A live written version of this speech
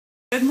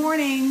Good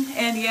morning,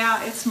 and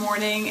yeah, it's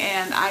morning,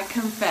 and I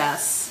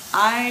confess,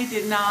 I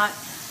did not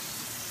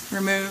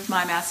remove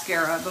my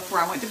mascara before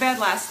I went to bed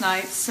last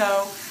night,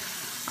 so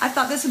I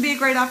thought this would be a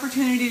great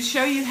opportunity to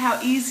show you how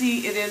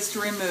easy it is to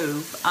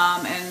remove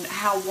and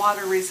how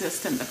water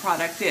resistant the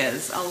product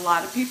is. A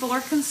lot of people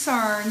are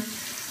concerned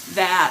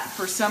that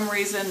for some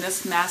reason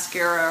this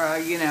mascara,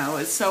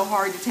 is so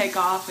hard to take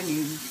off and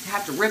you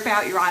have to rip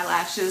out your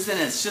eyelashes, and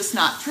it's just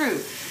not true.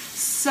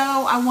 So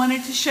I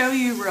wanted to show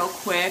you real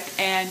quick,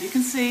 and you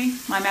can see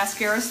my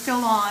mascara is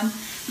still on,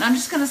 and I'm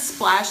just going to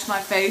splash my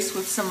face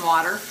with some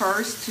water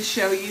first to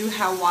show you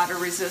how water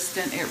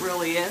resistant it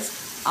really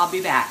is. I'll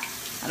be back.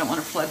 I don't want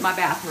to flood my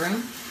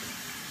bathroom.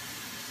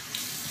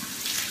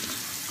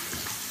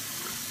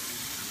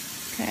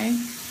 Okay,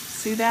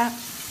 see that?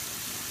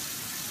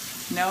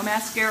 No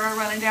mascara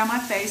running down my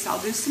face.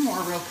 I'll do some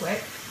more real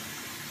quick.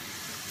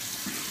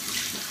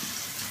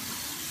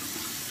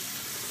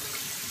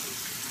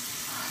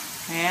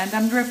 And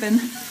I'm dripping.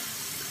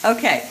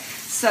 Okay,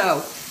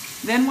 so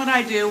then what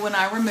I do when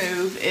I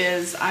remove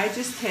is I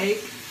just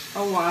take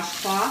a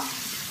washcloth,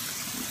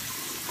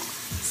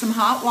 some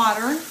hot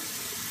water,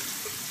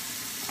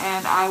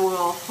 and I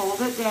will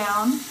hold it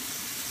down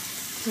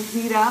to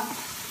heat up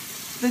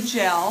the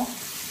gel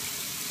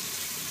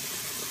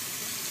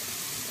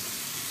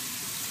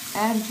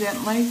and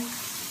gently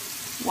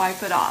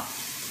wipe it off.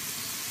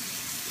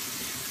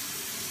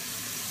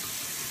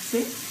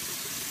 See?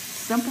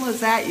 Simple as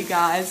that, you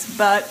guys,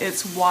 but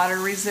it's water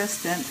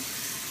resistant.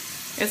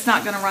 It's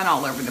not going to run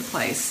all over the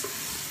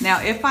place.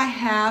 Now, if I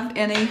have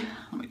any,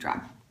 let me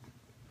try.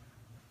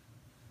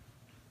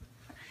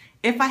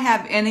 If I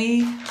have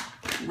any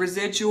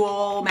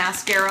residual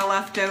mascara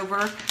left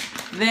over,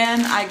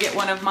 then I get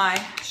one of my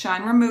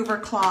shine remover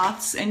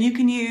cloths, and you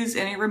can use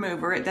any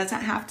remover. It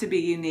doesn't have to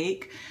be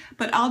unique,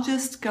 but I'll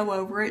just go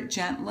over it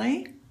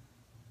gently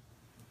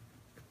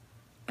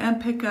and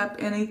pick up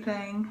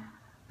anything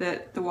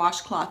that the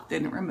washcloth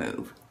didn't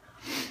remove.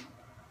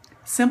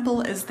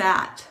 Simple as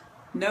that.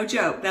 No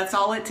joke. That's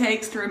all it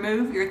takes to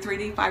remove your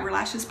 3D Fiber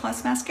Lashes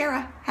Plus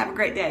mascara. Have a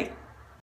great day.